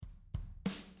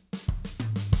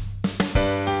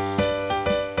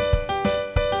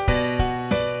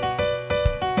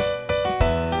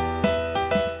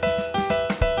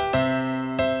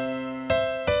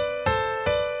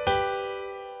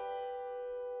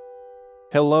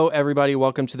Hello, everybody.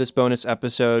 Welcome to this bonus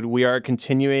episode. We are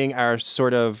continuing our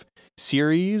sort of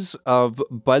series of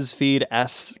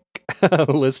BuzzFeed-esque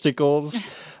listicles.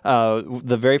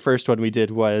 The very first one we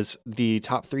did was the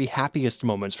top 3 happiest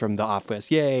moments from The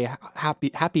Office. Yay,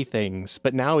 happy things.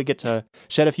 But now we get to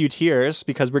shed a few tears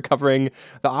because we're covering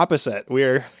the opposite.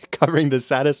 We're covering the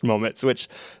saddest moments, which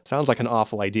sounds like an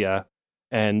awful idea.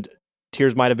 And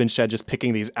tears might have been shed just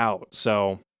picking these out.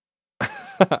 So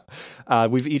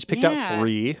we've each picked out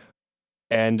 3,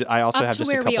 and I also have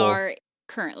just a couple. Up to where we are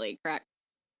currently, correct?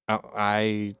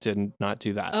 I did not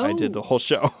do that. I did the whole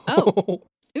show.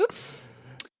 Oops.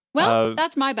 Well,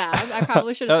 that's my bad. I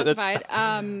probably should have specified.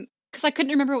 Because I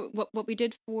couldn't remember what we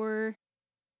did for.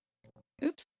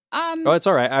 Oops. Oh, it's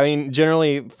all right. I mean,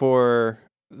 generally for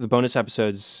the bonus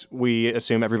episodes, we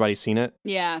assume everybody's seen it.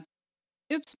 Yeah.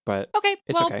 Oops. But okay.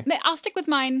 It's okay. I'll stick with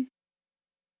mine.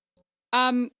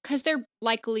 Because they're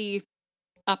likely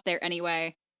up there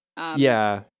anyway.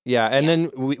 Yeah. And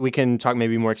then we can talk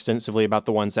maybe more extensively about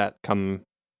the ones that come,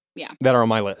 that are on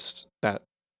my list that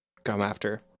come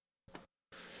after.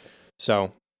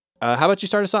 So, how about you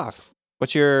start us off?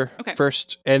 What's your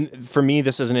first? And for me,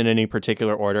 this isn't in any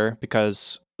particular order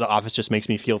because The Office just makes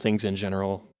me feel things in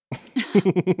general.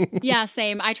 Yeah,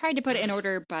 same. I tried to put it in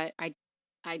order, but I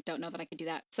don't know that I could do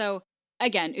that. So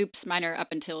again, oops, mine are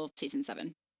up until season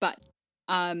 7. But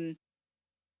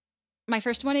my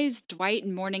first one is Dwight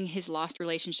mourning his lost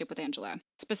relationship with Angela,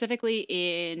 specifically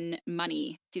in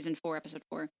Money, season 4, episode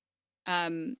 4,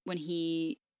 when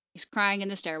he's crying in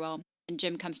the stairwell and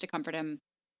Jim comes to comfort him.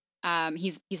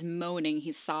 He's moaning,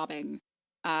 he's sobbing.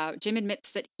 Jim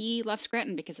admits that he left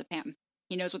Scranton because of Pam.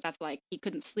 He knows what that's like. He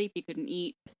couldn't sleep, he couldn't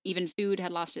eat, even food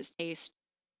had lost its taste.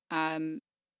 And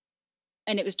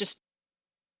it was just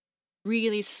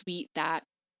really sweet that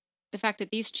the fact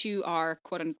that these two are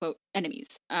quote unquote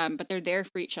enemies, but they're there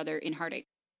for each other in heartache.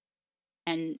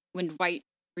 And when Dwight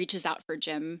reaches out for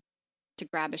Jim to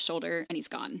grab his shoulder and he's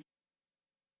gone.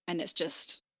 And it's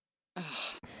just,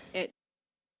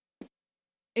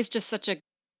 it's just it's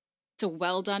a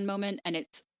well done moment, and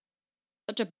it's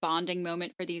such a bonding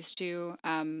moment for these two,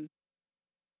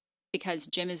 because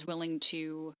Jim is willing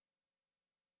to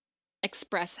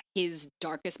express his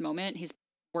darkest moment, his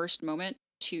worst moment,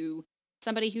 to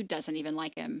somebody who doesn't even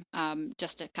like him,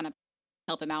 just to kind of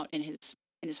help him out in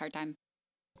his hard time.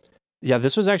 Yeah,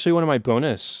 this was actually one of my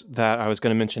bonus that I was going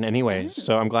to mention anyway,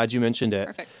 so I'm glad you mentioned it.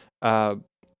 Perfect.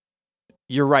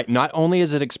 You're right. Not only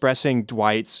is it expressing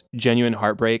Dwight's genuine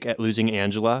heartbreak at losing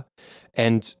Angela,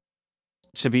 and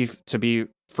to be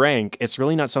frank, it's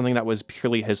really not something that was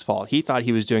purely his fault. He thought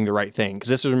he was doing the right thing, because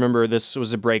this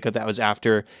was a breakup that was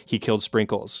after he killed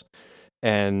Sprinkles,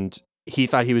 and he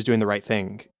thought he was doing the right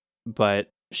thing. But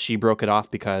she broke it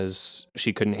off because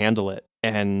she couldn't handle it.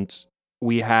 And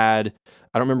we had,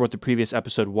 I don't remember what the previous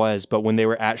episode was, but when they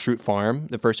were at Schrute Farm,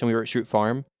 the first time we were at Schrute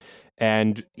Farm,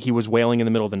 and he was wailing in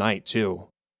the middle of the night too,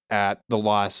 at the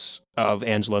loss of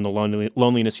Angela and the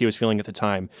loneliness he was feeling at the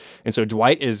time. And so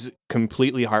Dwight is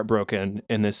completely heartbroken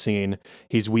in this scene.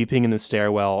 He's weeping in the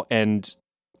stairwell, and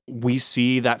we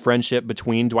see that friendship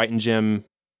between Dwight and Jim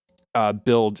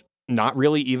build not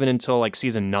really even until like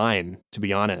season 9, to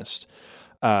be honest.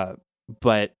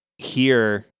 But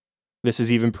here, this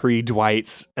is even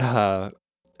pre-Dwight's, what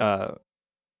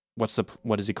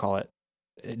does he call it?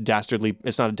 Dastardly,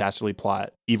 it's not a dastardly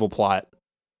plot, evil plot.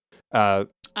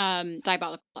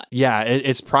 Diabolical plot. Yeah,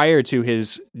 it's prior to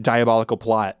his diabolical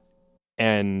plot.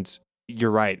 And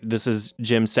you're right. This is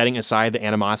Jim setting aside the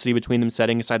animosity between them,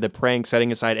 setting aside the prank,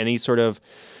 setting aside any sort of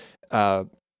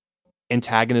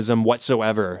antagonism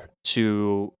whatsoever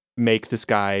to make this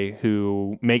guy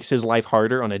who makes his life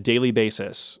harder on a daily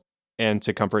basis and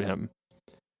to comfort him.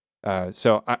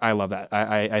 So I love that.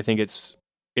 I think it's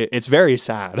very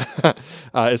sad,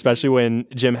 especially when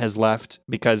Jim has left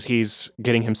because he's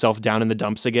getting himself down in the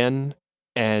dumps again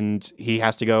and he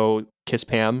has to go kiss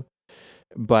Pam.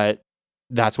 But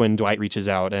that's when Dwight reaches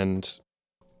out, and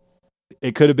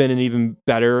it could have been an even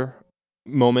better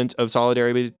moment of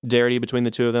solidarity between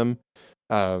the two of them.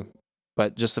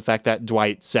 But just the fact that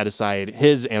Dwight set aside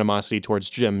his animosity towards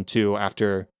Jim too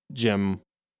after Jim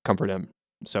comforted him.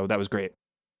 So that was great.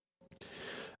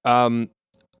 I'll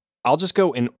just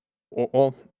go in.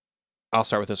 Well, I'll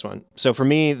start with this one. So for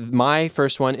me, my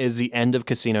first one is the end of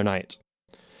Casino Night.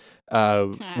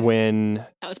 When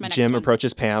Jim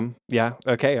approaches Pam. Yeah.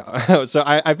 Okay. So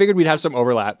I figured we'd have some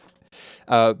overlap.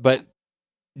 But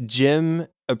Jim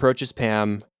approaches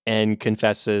Pam and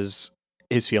confesses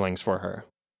his feelings for her.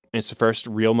 It's the first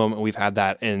real moment we've had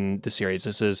that in the series.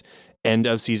 This is end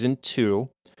of season 2.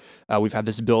 We've had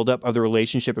this buildup of the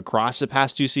relationship across the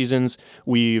past 2 seasons.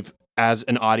 We've as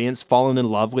an audience, fallen in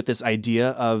love with this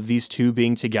idea of these two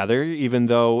being together, even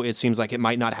though it seems like it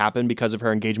might not happen because of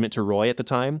her engagement to Roy at the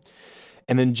time.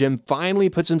 And then Jim finally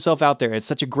puts himself out there. It's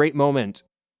such a great moment.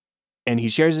 And he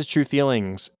shares his true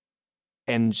feelings.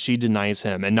 And she denies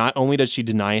him. And not only does she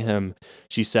deny him,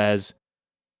 she says,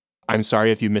 "I'm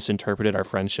sorry if you misinterpreted our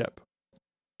friendship."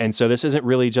 And so this isn't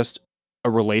really just a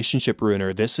relationship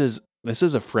ruiner. This is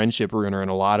a friendship ruiner in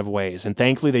a lot of ways. And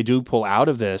thankfully they do pull out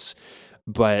of this.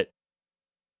 But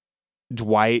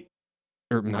Dwight.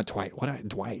 Dwight.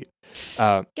 Get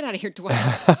out of here,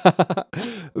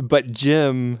 Dwight. But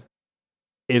Jim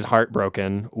is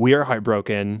heartbroken. We are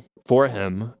heartbroken for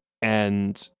him.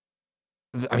 And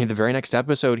the very next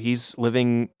episode, he's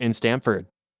living in Stamford.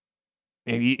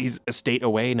 He's a state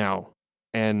away now.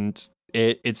 And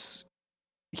it's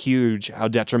huge how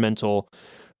detrimental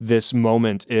this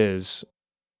moment is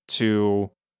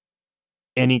to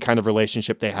any kind of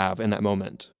relationship they have in that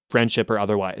moment, friendship or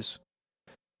otherwise.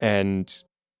 And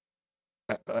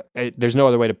there's no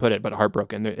other way to put it but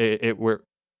heartbroken.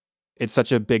 It's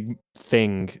such a big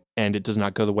thing, and it does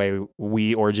not go the way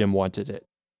we or Jim wanted it.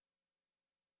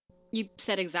 You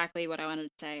said exactly what I wanted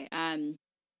to say.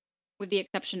 With the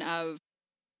exception of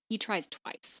he tries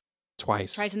twice.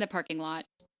 Tries in the parking lot.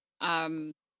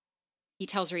 He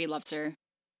tells her he loves her.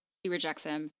 He rejects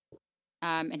him.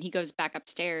 And he goes back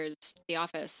upstairs to the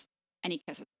office and he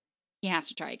kisses her. He has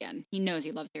to try again. He knows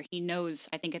he loves her. He knows,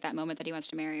 I think, at that moment that he wants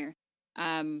to marry her.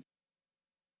 And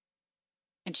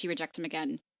she rejects him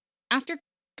again. After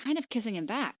kind of kissing him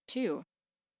back, too.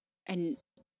 And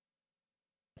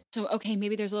so, okay,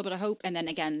 maybe there's a little bit of hope. And then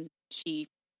again,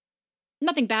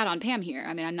 nothing bad on Pam here.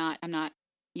 I mean, I'm not,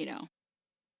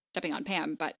 stepping on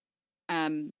Pam, but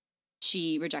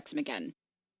she rejects him again.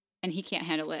 And he can't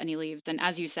handle it and he leaves. And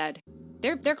as you said,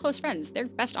 they're close friends. They're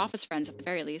best office friends at the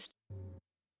very least.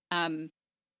 And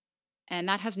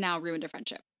that has now ruined a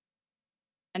friendship.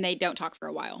 And they don't talk for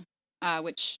a while,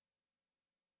 which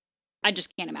I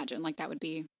just can't imagine. Like, that would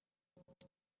be,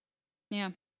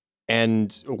 yeah.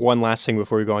 And one last thing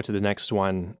before we go on to the next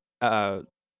one. I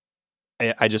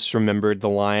just remembered the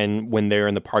line when they're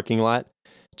in the parking lot.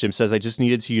 Jim says, I just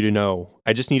needed you to know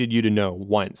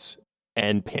once.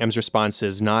 And Pam's response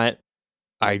is not,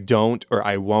 I don't, or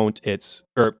I won't. It's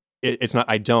not,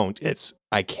 I don't, it's,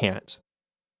 I can't.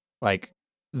 Like,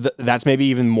 that's maybe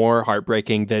even more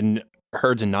heartbreaking than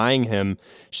her denying him.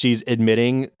 She's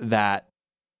admitting that,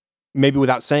 maybe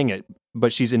without saying it,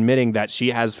 but she's admitting that she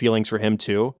has feelings for him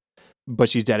too, but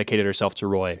she's dedicated herself to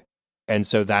Roy. And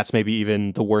so that's maybe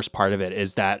even the worst part of it,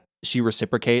 is that she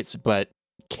reciprocates, but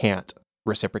can't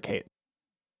reciprocate.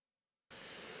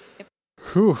 Yep.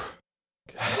 Whew.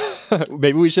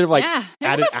 Maybe we should have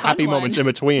added happy moments in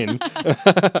between.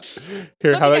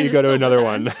 Here, how about you go to another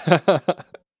one?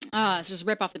 Let's just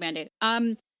rip off the Band-Aid.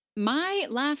 My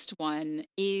last one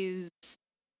is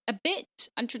a bit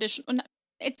untraditional.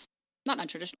 It's not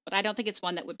untraditional, but I don't think it's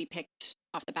one that would be picked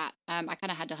off the bat. I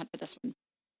kind of had to hunt for this one.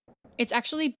 It's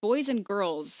actually Boys and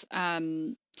Girls,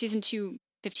 season 2,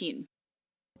 15.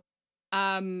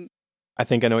 I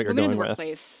think I know what you're going in the with.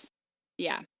 Workplace.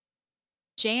 Yeah.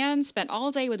 Jan spent all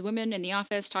day with women in the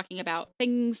office talking about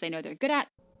things they know they're good at.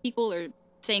 People are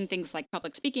saying things like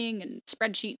public speaking and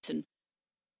spreadsheets, and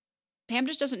Pam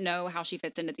just doesn't know how she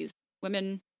fits into these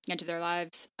women, into their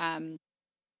lives. The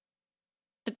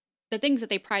things that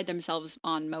they pride themselves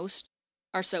on most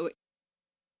are so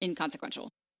inconsequential.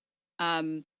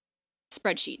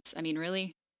 Spreadsheets. I mean,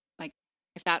 really? Like,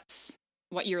 if that's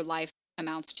what your life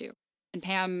amounts to. And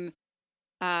Pam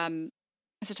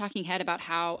has a talking head about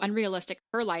how unrealistic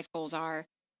her life goals are.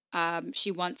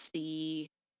 She wants the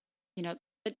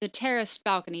terraced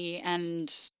balcony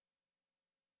and,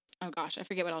 oh gosh, I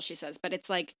forget what else she says, but it's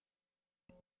like,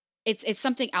 it's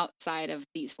something outside of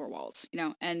these four walls,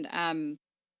 and,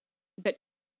 but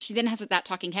she then has that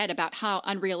talking head about how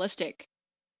unrealistic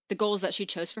the goals that she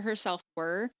chose for herself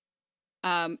were,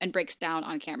 and breaks down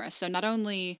on camera. So not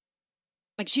only,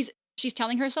 like, she's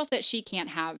telling herself that she can't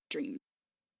have dreams.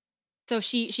 So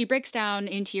she breaks down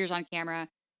in tears on camera.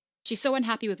 She's so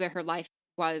unhappy with where her life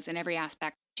was in every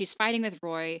aspect. She's fighting with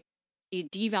Roy. She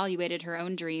devaluated her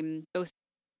own dream, both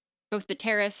the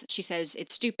terrace. She says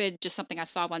it's stupid, just something I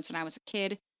saw once when I was a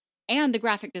kid, and the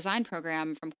graphic design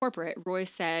program from corporate. Roy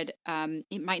said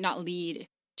it might not lead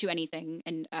to anything,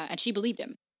 and she believed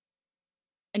him.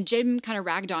 And Jim kind of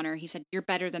ragged on her. He said, "You're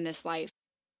better than this life,"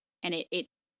 and it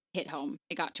hit home.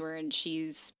 It got to her, and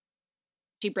she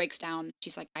breaks down.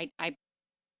 She's like, I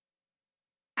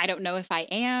don't know if I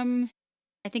am,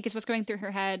 I think is what's going through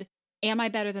her head. Am I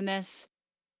better than this?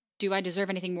 Do I deserve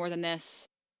anything more than this?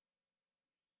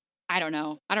 I don't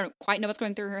know. I don't quite know what's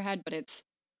going through her head, but it's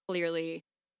clearly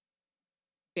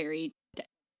very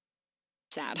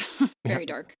sad, very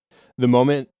dark.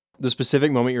 The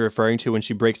specific moment you're referring to when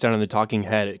she breaks down on the talking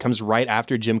head, it comes right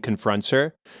after Jim confronts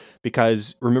her,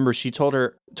 because remember, she told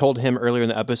him earlier in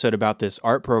the episode about this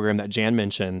art program that Jan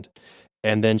mentioned,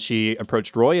 and then she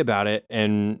approached Roy about it,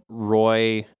 and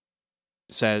Roy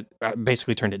said,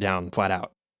 basically turned it down flat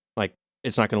out, like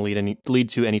it's not going to lead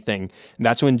to anything. And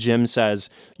that's when Jim says,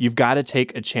 "You've got to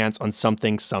take a chance on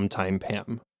something sometime,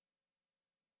 Pam."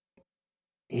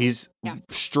 He's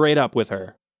straight up with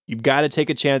her. You've got to take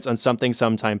a chance on something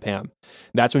sometime, Pam.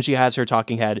 That's when she has her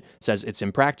talking head, says it's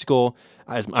impractical.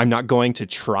 I'm not going to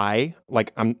try.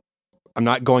 Like I'm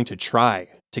not going to try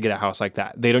to get a house like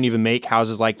that. They don't even make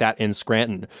houses like that in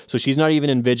Scranton. So she's not even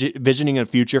envisioning a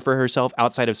future for herself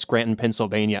outside of Scranton,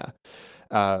 Pennsylvania.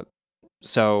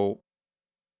 So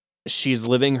she's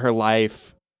living her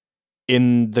life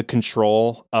in the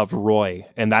control of Roy.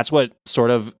 And that's what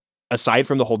sort of, aside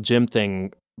from the whole Jim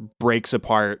thing, breaks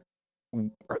apart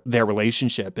their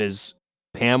relationship. Is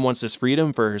Pam wants this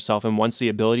freedom for herself and wants the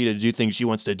ability to do things she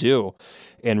wants to do.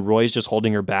 And Roy's just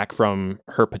holding her back from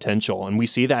her potential. And we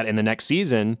see that in the next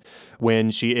season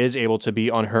when she is able to be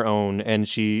on her own and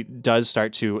she does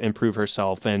start to improve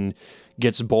herself and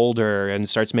gets bolder and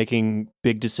starts making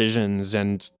big decisions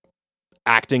and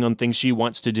acting on things she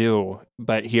wants to do.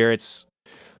 But here it's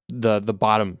the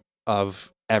bottom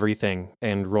of everything,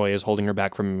 and Roy is holding her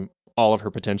back from all of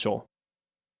her potential.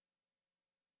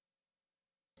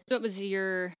 So what was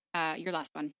your last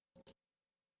one?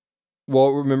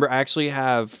 Well, remember, I actually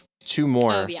have two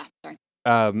more. Oh, yeah. Sorry.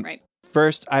 Right.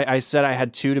 First, I said I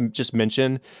had two to just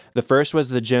mention. The first was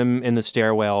the Jim in the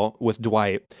stairwell with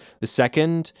Dwight. The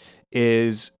second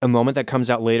is a moment that comes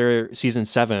out later, season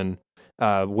 7,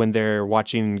 when they're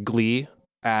watching Glee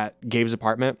at Gabe's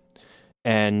apartment,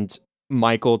 and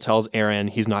Michael tells Erin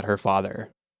he's not her father.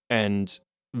 And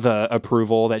the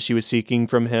approval that she was seeking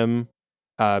from him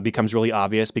becomes really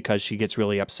obvious because she gets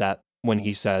really upset when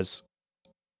he says,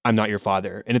 "I'm not your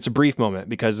father." And it's a brief moment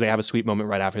because they have a sweet moment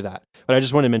right after that. But I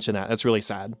just want to mention that. That's really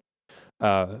sad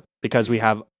because we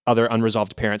have other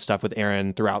unresolved parent stuff with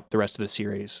Erin throughout the rest of the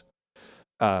series.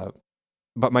 But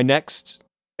my next,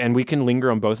 and we can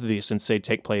linger on both of these since they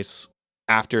take place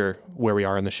after where we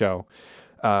are in the show.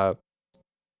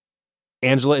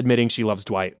 Angela admitting she loves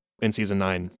Dwight in season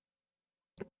 9.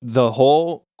 The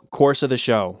whole course of the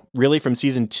show, really from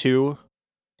season 2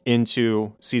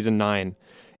 into season 9,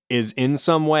 is in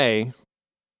some way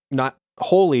not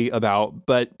wholly about,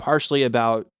 but partially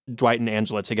about Dwight and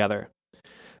Angela together.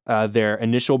 Their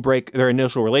initial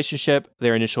relationship,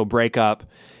 their initial breakup,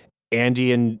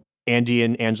 Andy and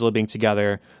Angela being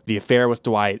together, the affair with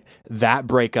Dwight, that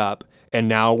breakup, and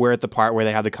now we're at the part where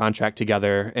they have the contract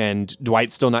together, and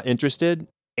Dwight's still not interested.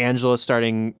 Angela is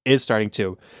starting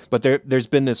to, but there's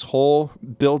been this whole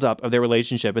buildup of their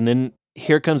relationship, and then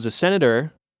here comes the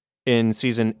senator in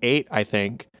season 8, I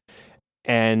think,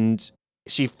 and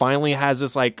she finally has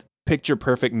this like picture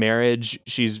perfect marriage.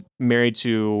 She's married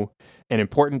to an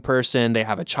important person. They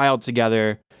have a child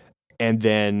together, and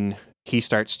then he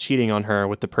starts cheating on her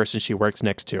with the person she works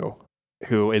next to,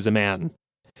 who is a man.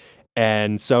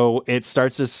 And so it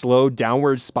starts this slow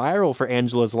downward spiral for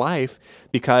Angela's life,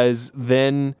 because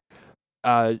then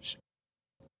the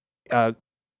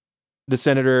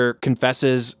senator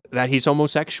confesses that he's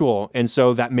homosexual. And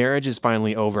so that marriage is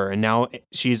finally over. And now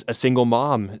she's a single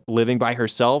mom living by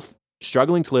herself,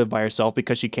 struggling to live by herself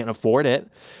because she can't afford it.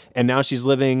 And now she's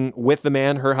living with the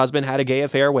man her husband had a gay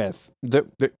affair with.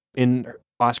 In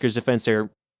Oscar's defense,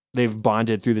 they've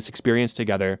bonded through this experience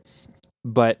together.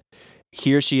 But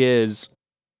here she is,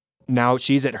 now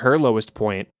she's at her lowest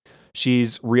point.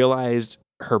 She's realized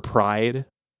her pride,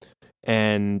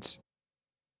 and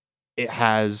it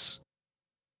has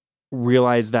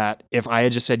realized that if I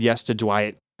had just said yes to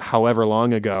Dwight however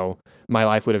long ago, my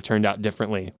life would have turned out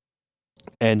differently.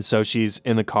 And so she's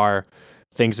in the car,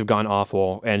 things have gone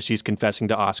awful, and she's confessing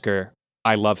to Oscar,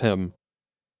 I love him.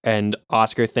 And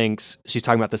Oscar thinks she's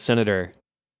talking about the senator,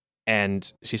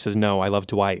 and she says, no, I love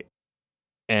Dwight.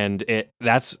 And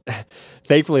that's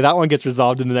thankfully that one gets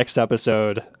resolved in the next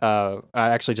episode. I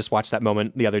actually just watched that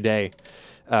moment the other day.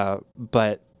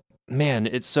 But man,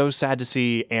 it's so sad to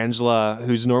see Angela,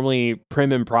 who's normally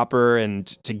prim and proper and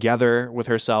together with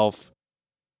herself,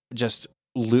 just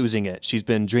losing it. She's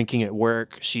been drinking at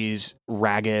work. She's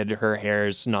ragged. Her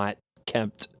hair's not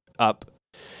kept up.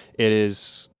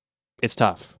 It's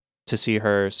tough to see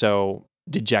her so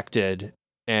dejected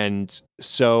and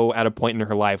so at a point in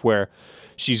her life where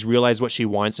she's realized what she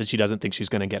wants and she doesn't think she's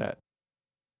going to get it.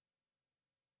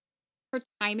 Her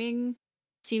timing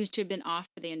seems to have been off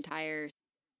for the entire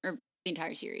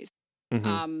series.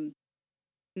 Mm-hmm.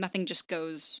 Nothing just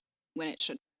goes when it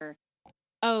should.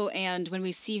 Oh, and when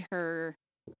we see her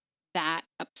that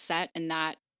upset and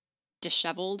that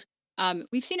disheveled,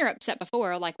 we've seen her upset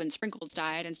before, like when Sprinkles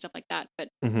died and stuff like that, but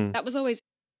Mm-hmm. that was always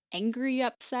angry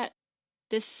upset.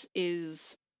 This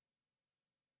is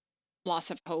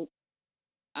loss of hope.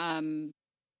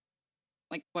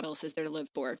 Like what else is there to live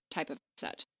for type of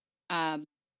upset,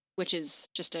 which is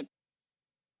just a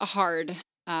hard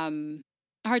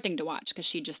thing to watch because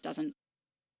she just doesn't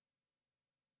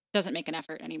make an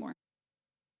effort anymore.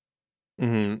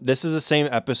 Mm-hmm. This is the same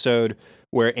episode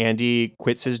where Andy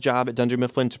quits his job at Dunder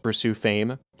Mifflin to pursue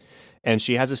fame. And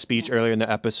she has a speech earlier in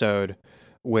the episode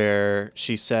where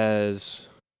she says,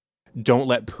 "Don't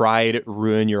let pride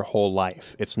ruin your whole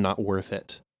life. It's not worth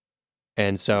it."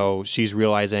 And so she's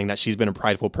realizing that she's been a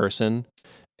prideful person.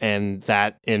 And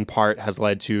that in part has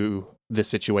led to the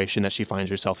situation that she finds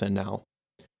herself in now.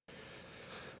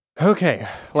 Okay,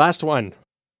 last one.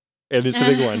 And it's a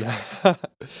big one.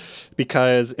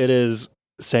 Because it is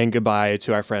saying goodbye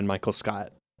to our friend Michael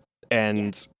Scott.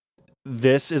 And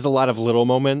this is a lot of little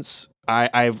moments.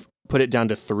 I've put it down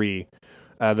to 3.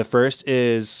 The first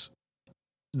is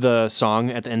the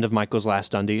song at the end of Michael's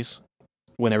Last Undies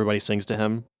when everybody sings to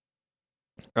him.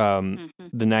 The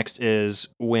next is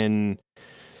when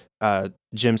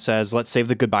Jim says, "Let's save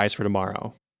the goodbyes for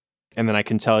tomorrow." And then I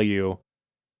can tell you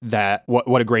that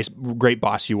what a great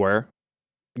boss you were.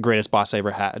 Greatest boss I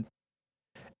ever had.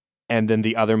 And then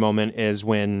the other moment is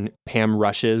when Pam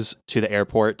rushes to the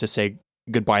airport to say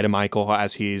goodbye to Michael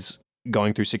as he's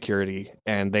going through security.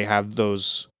 And they have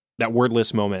that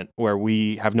wordless moment where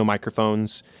we have no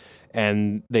microphones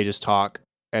and they just talk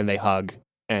and they hug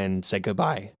and say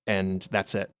goodbye. And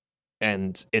that's it.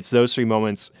 And it's those 3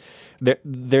 moments.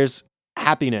 There's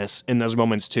happiness in those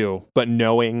moments too. But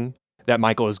knowing that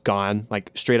Michael is gone,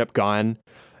 like straight up gone,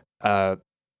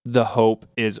 the hope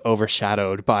is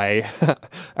overshadowed by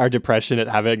our depression at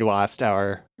having lost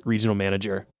our regional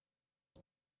manager.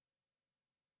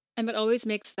 And what always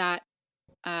makes that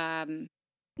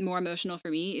more emotional for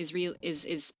me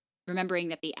is remembering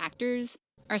that the actors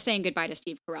are saying goodbye to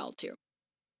Steve Carell too.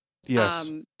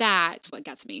 Yes. That's what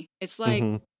gets me. It's like,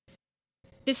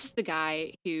 this is the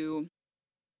guy who,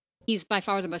 he's by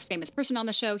far the most famous person on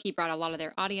the show. He brought a lot of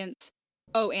their audience.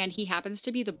 Oh, and he happens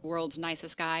to be the world's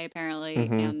nicest guy, apparently,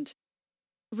 and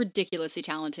ridiculously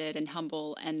talented and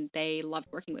humble, and they loved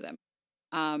working with him.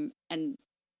 And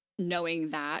knowing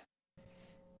that,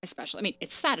 especially, I mean,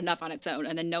 it's sad enough on its own,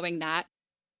 and then knowing that,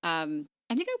 I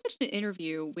think I watched an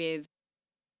interview with,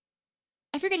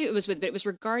 I forget who it was with, but it was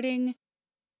regarding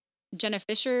Jenna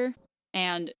Fischer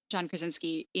and John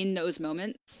Krasinski in those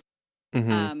moments,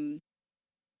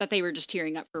 that they were just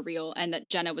tearing up for real, and that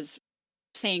Jenna was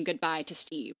saying goodbye to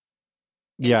Steve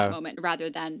in that moment, rather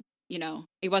than,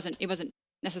 it wasn't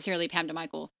necessarily Pam to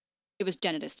Michael, it was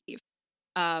Jenna to Steve.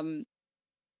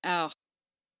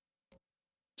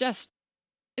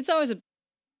 It's always a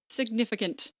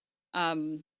significant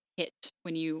hit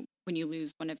when you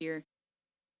lose one of your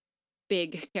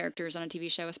big characters on a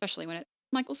TV show, especially when it's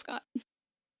Michael Scott.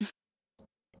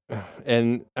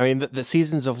 And I mean, the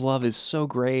Seasons of Love is so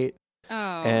great.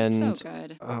 Oh, and so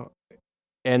good.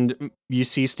 And you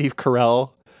see Steve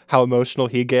Carell, how emotional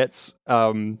he gets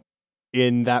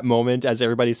in that moment as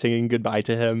everybody's singing goodbye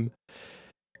to him.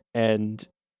 And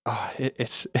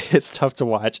it's tough to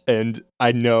watch. And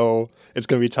I know it's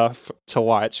going to be tough to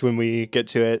watch when we get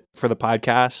to it for the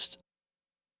podcast.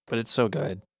 But it's so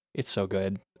good. It's so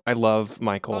good. I love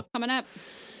Michael. Well, coming up.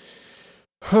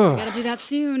 Gotta do that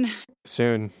soon.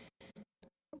 Soon.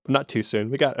 Not too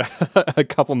soon. We got a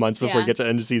couple months before we get to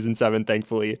end of season 7,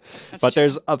 thankfully. But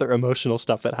there's other emotional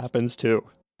stuff that happens too.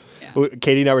 Yeah.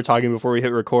 Katie and I were talking before we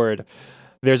hit record.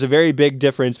 There's a very big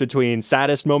difference between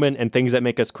saddest moment and things that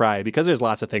make us cry, because there's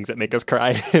lots of things that make us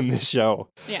cry in this show.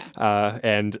 Yeah.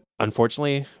 And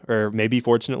unfortunately, or maybe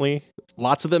fortunately,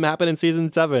 lots of them happen in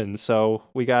season 7. So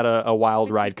we got a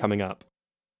wild ride coming up.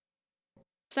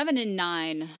 7 and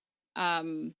 9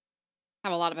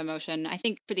 have a lot of emotion. I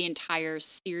think for the entire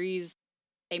series,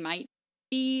 they might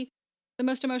be the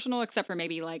most emotional, except for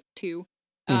maybe like 2.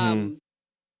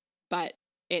 But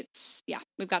we've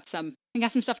got some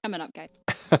stuff coming up, guys.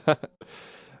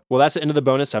 Well, that's the end of the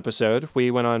bonus episode.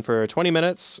 We went on for 20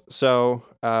 minutes, so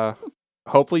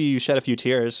hopefully you shed a few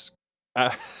tears.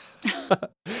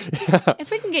 If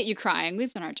we can get you crying,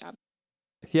 we've done our job.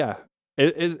 Yeah.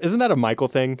 Isn't that a Michael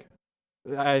thing?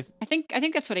 I think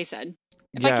that's what he said.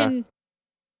 If I can.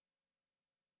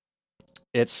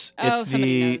 It's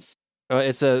the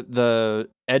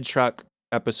Ed Truck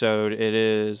episode. It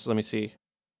is, let me see.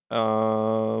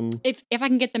 If I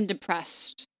can get them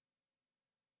depressed.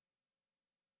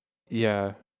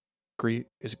 Yeah.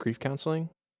 Is it grief counseling?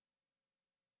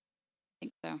 I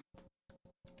think so.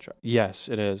 Yes,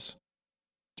 it is.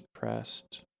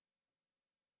 Depressed.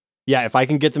 Yeah, if I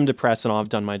can get them depressed, then I'll have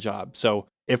done my job. So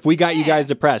if we got you guys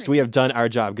depressed, we have done our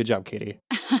job. Good job, Katie.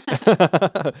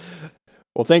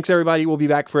 Well, thanks, everybody. We'll be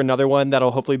back for another one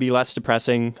that'll hopefully be less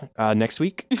depressing next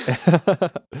week.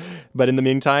 But in the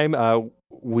meantime,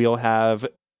 we'll have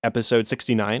episode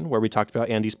 69, where we talked about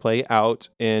Andy's play, out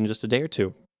in just a day or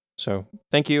two. So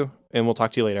thank you, and we'll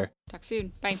talk to you later. Talk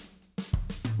soon. Bye.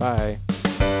 Bye.